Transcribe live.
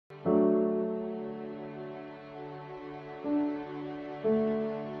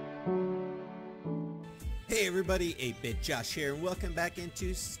Hey everybody, 8-Bit Josh here, and welcome back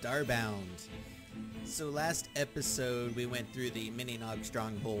into Starbound. So last episode we went through the Mini-Nog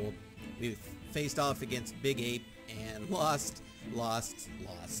stronghold. We faced off against Big Ape and lost.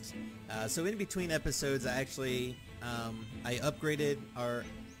 So in between episodes I actually I upgraded our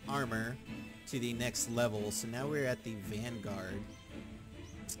armor to the next level, so now we're at the Vanguard.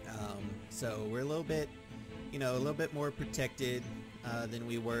 So we're a little bit more protected than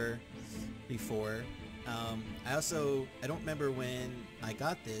we were before. I don't remember when I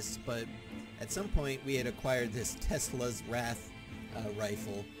got this, but at some point we had acquired this Tesla's Wrath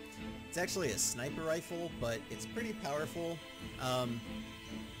rifle. It's actually a sniper rifle, but it's pretty powerful.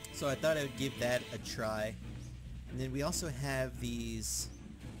 So I thought I would give that a try. And then we also have these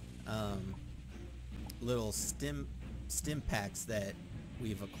little stim packs that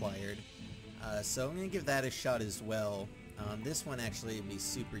we've acquired. So I'm going to give that a shot as well. This one actually would be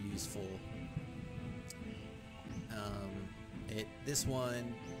super useful. This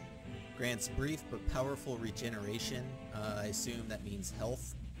one grants brief but powerful regeneration. I assume that means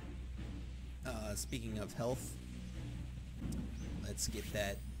health. Speaking of health, let's get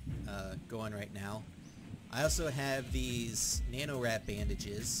that going right now. I also have these nano wrap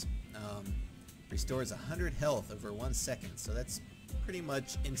bandages. Restores 100 health over 1 second, so that's pretty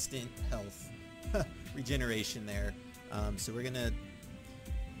much instant health regeneration there. So we're gonna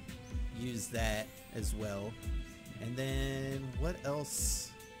use that as well. And then what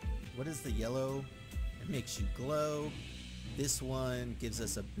else? What is the yellow? It makes you glow. This one gives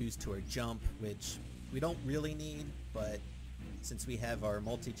us a boost to our jump, which we don't really need, but since we have our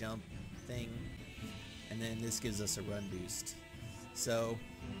multi-jump thing. And then this gives us a run boost. So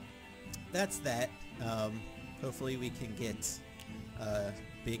that's that. Hopefully we can get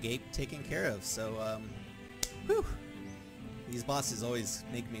Big Ape taken care of. So whew. These bosses always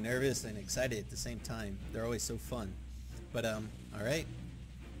make me nervous and excited at the same time. They're always so fun. But alright.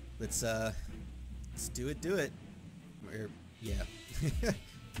 Let's do it. Yeah.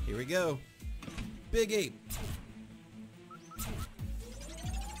 Here we go. Big Ape.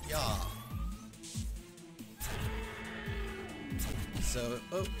 Yeah. So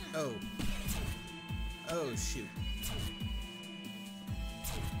oh shoot.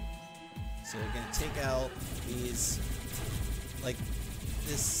 So we're gonna take out these. Like,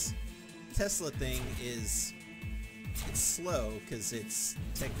 this Tesla thing is, it's slow because it's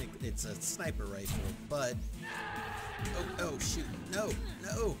technically, it's a sniper rifle, but, oh shoot, no,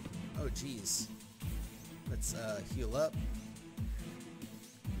 oh jeez. Let's heal up.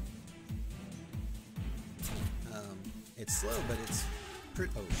 It's slow, but it's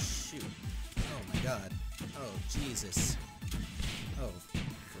pretty, oh shoot, oh my god, oh Jesus, oh,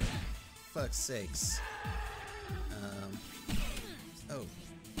 for fuck's sakes. Oh,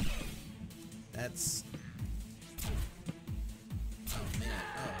 that's, oh man,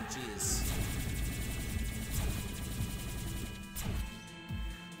 oh jeez.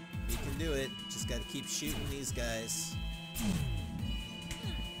 We can do it, just gotta keep shooting these guys.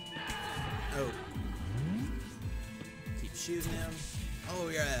 Oh, keep shooting them. Oh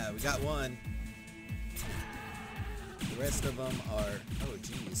yeah, we got one. The rest of them are, oh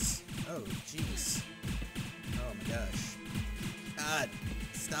jeez, oh my gosh. God,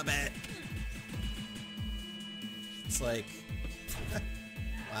 stop it! It's like,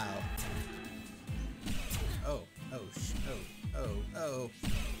 wow. Oh,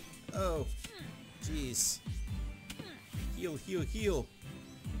 jeez. Heal.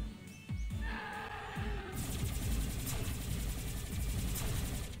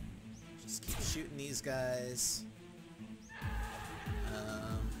 Just keep shooting these guys.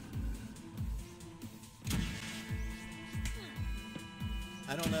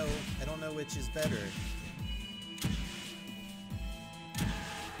 I don't know which is better.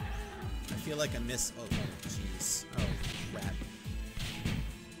 I feel like I miss. Oh jeez. Oh crap.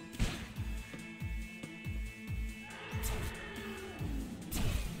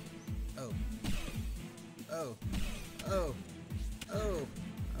 Oh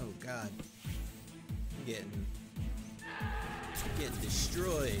god. I'm getting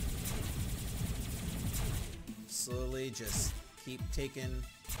destroyed. Slowly just keep taking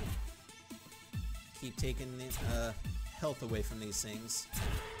health away from these things.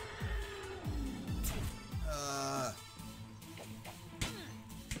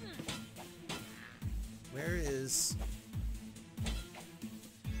 Where is...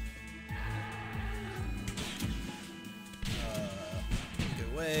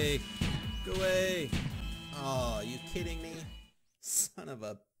 Go away! Oh, are you kidding me? Son of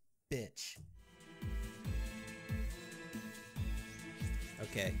a bitch.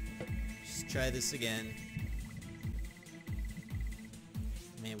 Okay, just try this again.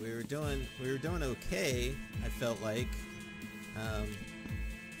 Man, we were doing okay, I felt like. I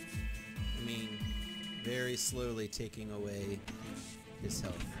mean, very slowly taking away his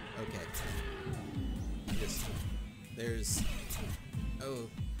health. Okay. There's... Oh.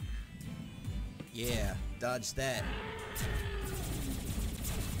 Yeah, dodge that.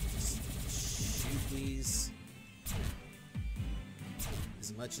 Just shoot these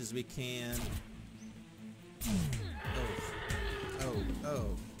as much as we can.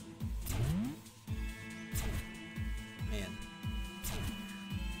 Oh. Man.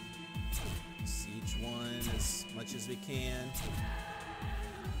 Siege one as much as we can.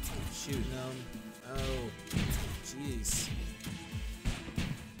 Keep shooting them. Oh, jeez.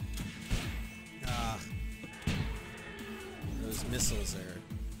 Ah. Those missiles are...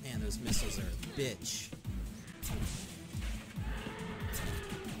 Man, those missiles are a bitch.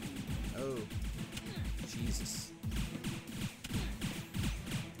 Oh. Jesus.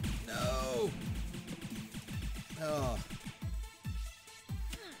 No! Oh.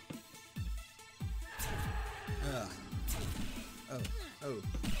 Ugh.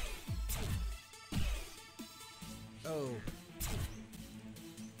 Oh.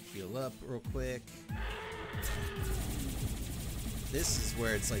 Heal up real quick. This is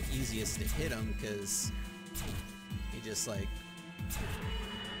where it's like easiest to hit him because he just like...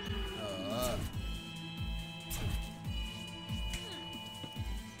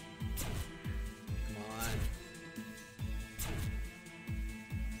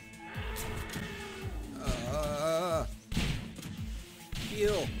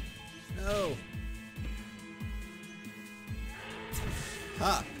 Heal! No!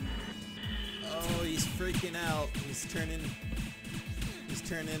 Ha! Oh, he's freaking out. He's turning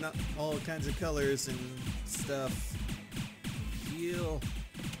all kinds of colors and stuff. Heal!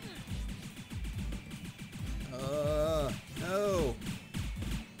 No!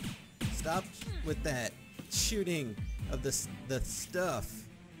 Stop with that shooting of the stuff.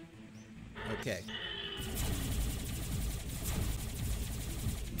 Okay.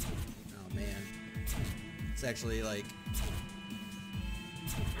 It's actually like...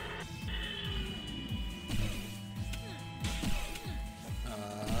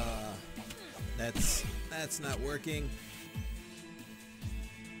 that's not working.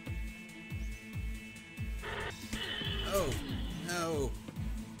 Oh, no.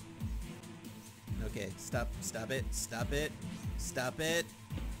 Okay, stop it.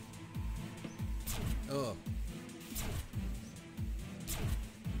 Oh.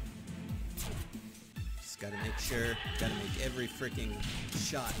 Gotta make sure, gotta make every freaking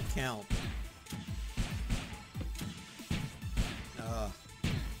shot count.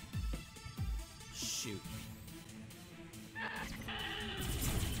 Shoot.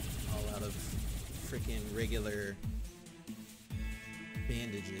 All out of freaking regular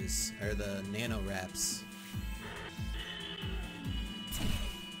bandages, or the nano wraps.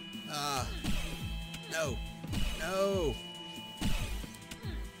 No! No!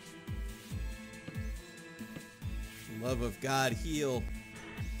 Love of God, heal.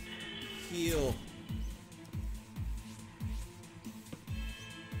 Heal.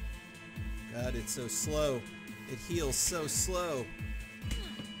 God, it's so slow. It heals so slow.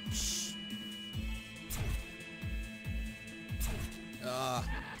 Shh.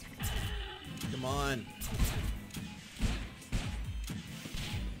 Come on.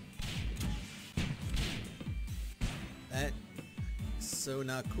 That's so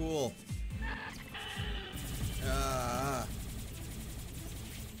not cool.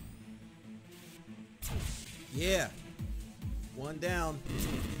 Yeah. One down.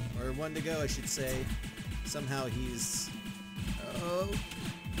 Or one to go, I should say. Somehow he's... Oh.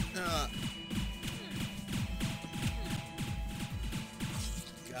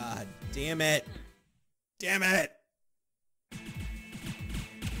 God damn it. Damn it.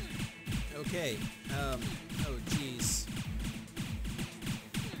 Okay. Oh, jeez.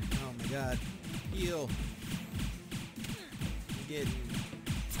 Oh, my God. Heal.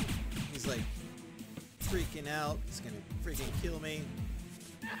 He's like freaking out. He's gonna freaking kill me.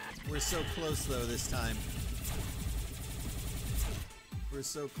 We're so close though this time. We're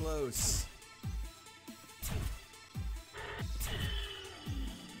so close.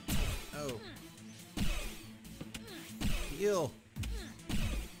 Oh. Heal.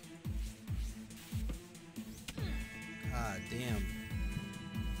 God damn.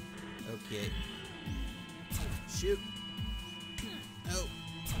 Okay. Shoot. No.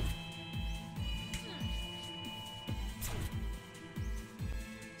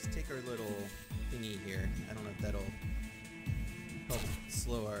 Let's take our little thingy here. I don't know if that'll help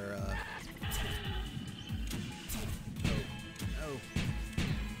slow our... Oh.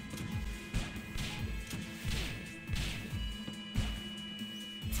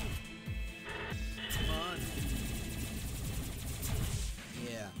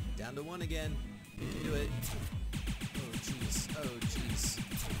 Down to 1 again. You can do it. Oh, jeez. Oh, jeez.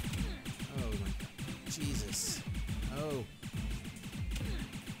 Oh, my God. Jesus. Oh.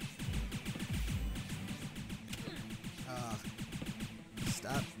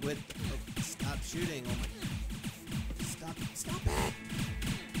 Stop with... Oh, stop shooting. Oh, my... Stop it.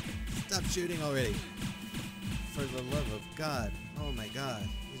 Stop shooting already. For the love of God. Oh, my God.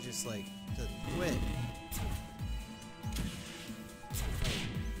 He's just like... Doesn't quit.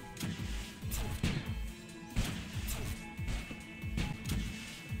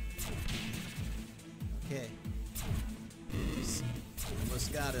 Okay.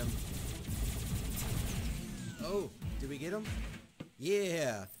 Almost got him. Oh, did we get him?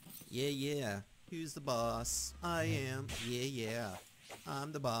 Yeah. Yeah. Who's the boss? I am. Yeah.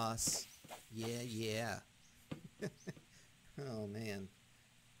 I'm the boss. Yeah. Oh, man.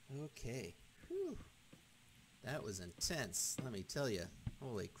 Okay. Whew. That was intense, let me tell you.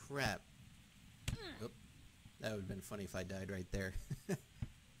 Holy crap. Oop. That would have been funny if I died right there.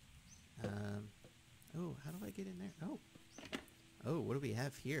 Oh, how do I get in there? Oh, what do we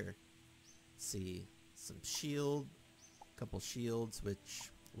have here? Let's see. Some shield. A couple shields,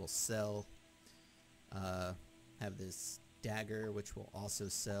 which we'll sell. Have this dagger, which we'll also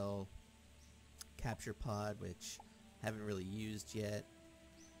sell. Capture pod, which haven't really used yet.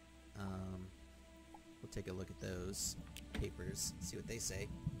 We'll take a look at those papers, see what they say.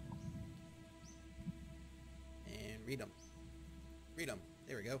 And read them.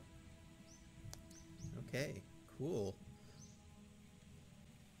 There we go. Okay, cool.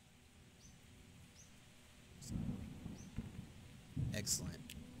 Excellent.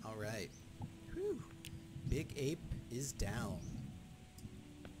 Alright. Big Ape is down.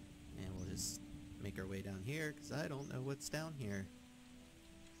 And we'll just make our way down here, because I don't know what's down here.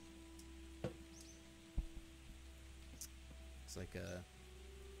 Looks like a...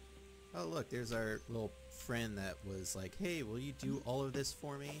 Oh, look, there's our little friend that was like, hey, will you do all of this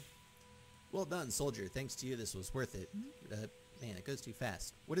for me? Well done, soldier. Thanks to you, this was worth it. Man, it goes too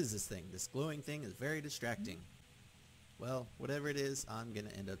fast. What is this thing? This glowing thing is very distracting. Well, whatever it is, I'm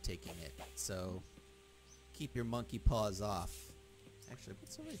gonna end up taking it. So, keep your monkey paws off. Actually,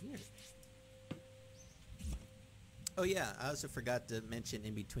 what's over here? Oh yeah, I also forgot to mention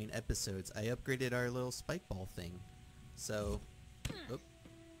in between episodes, I upgraded our little spike ball thing. So,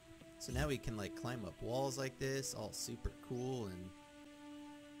 so now we can like climb up walls like this, all super cool, and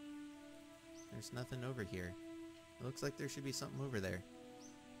there's nothing over here. It looks like there should be something over there.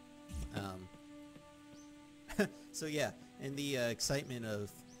 So yeah, in the excitement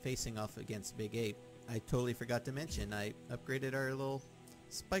of facing off against Big Ape, I totally forgot to mention I upgraded our little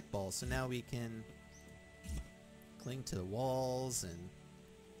spike ball, so now we can cling to the walls and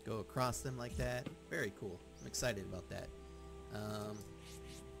go across them like that. Very cool. I'm excited about that.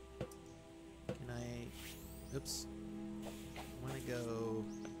 Can I... Oops. I want to go...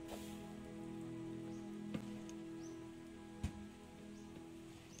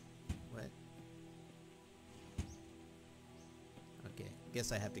 What? Okay,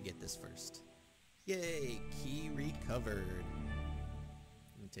 guess I have to get this first. Yay! Key recovered.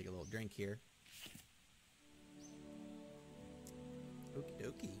 Let me take a little drink here. Okie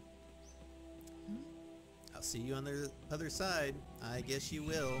dokie. I'll see you on the other side. I guess you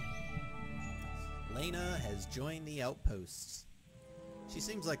will. Lena has joined the outposts. She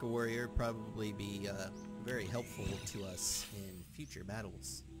seems like a warrior, probably be very helpful to us in future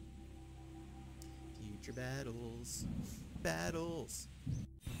battles. Future battles. Battles.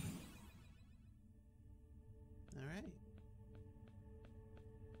 Alright.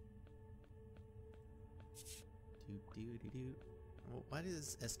 Do. Well, why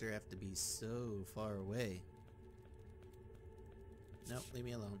does Esther have to be so far away? Nope, leave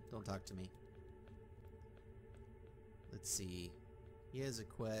me alone. Don't talk to me. Let's see. He has a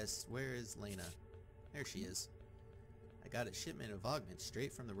quest. Where is Lena? There she is. I got a shipment of augments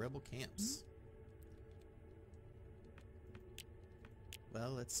straight from the rebel camps.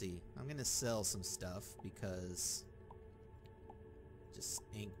 Well, let's see. I'm gonna sell some stuff because just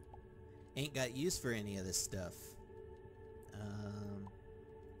ain't got use for any of this stuff.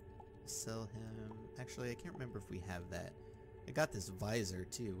 Sell him. Actually, I can't remember if we have that. I got this visor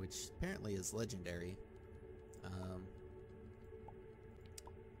too, which apparently is legendary.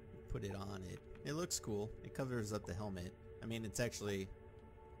 Put it on it. It looks cool. It covers up the helmet. I mean, it's actually...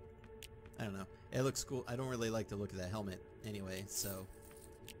 I don't know. It looks cool. I don't really like the look of that helmet anyway, so...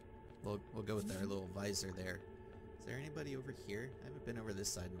 We'll go with our little visor there. Is there anybody over here? I haven't been over this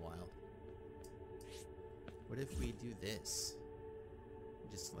side in a while. What if we do this?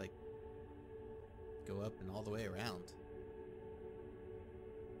 Just like... go up and all the way around.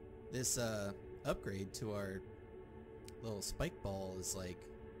 This upgrade to our little spike ball is like,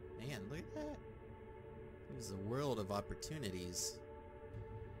 man, look at that. There's a world of opportunities.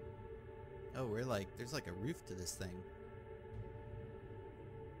 Oh, we're like, there's like a roof to this thing.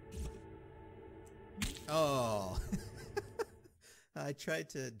 Oh! I tried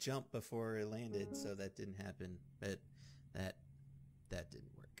to jump before it landed, so that didn't happen, but that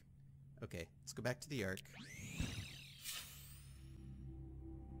didn't work. Okay, let's go back to the Ark.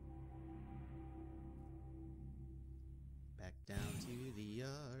 Back down to the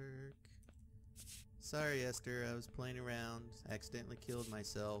Ark. Sorry, Esther, I was playing around. Accidentally killed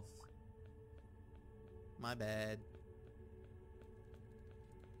myself. My bad.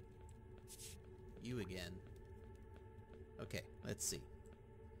 You again. Okay, let's see.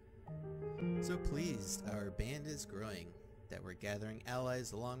 So pleased, our band is growing, that we're gathering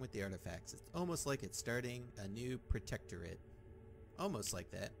allies along with the artifacts. It's almost like it's starting a new protectorate. Almost like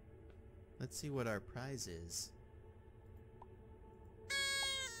that. Let's see what our prize is.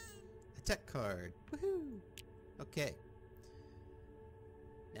 A tech card. Woohoo! Okay.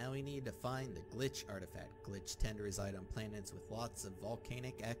 Now we need to find the glitch artifact. Glitch tend to reside on planets with lots of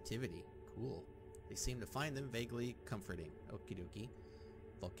volcanic activity. Cool. They seem to find them vaguely comforting. Okie dokie.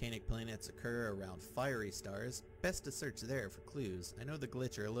 Volcanic planets occur around fiery stars. Best to search there for clues. I know the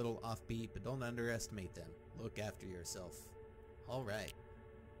glitch are a little offbeat, but don't underestimate them. Look after yourself. Alright.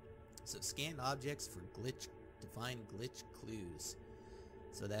 So scan objects for glitch to find glitch clues.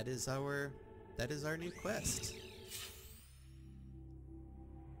 So that is our new quest.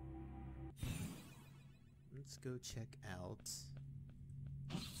 Let's go check out.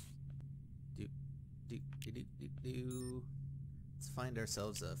 Let's find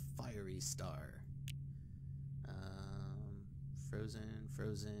ourselves a fiery star. Frozen.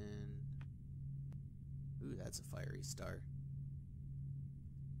 Ooh, that's a fiery star.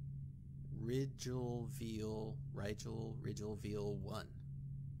 Rigel Veal 1.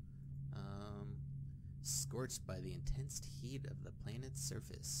 Scorched by the intense heat of the planet's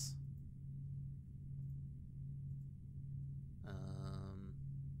surface.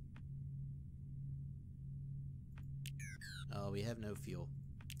 Oh, we have no fuel.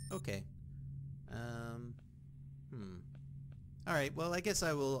 Okay. Alright, well, I guess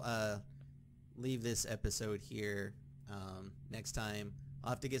I will leave this episode here. Next time,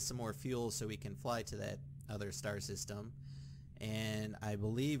 I'll have to get some more fuel so we can fly to that other star system. And I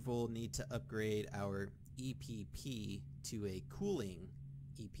believe we'll need to upgrade our EPP to a cooling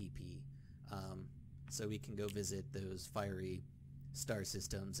EPP. So we can go visit those fiery star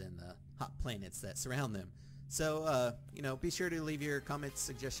systems and the hot planets that surround them. So, you know, be sure to leave your comments,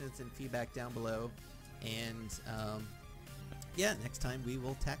 suggestions, and feedback down below. And, yeah, next time we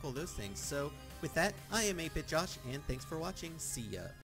will tackle those things. So, with that, I am 8-Bit Josh, and thanks for watching. See ya.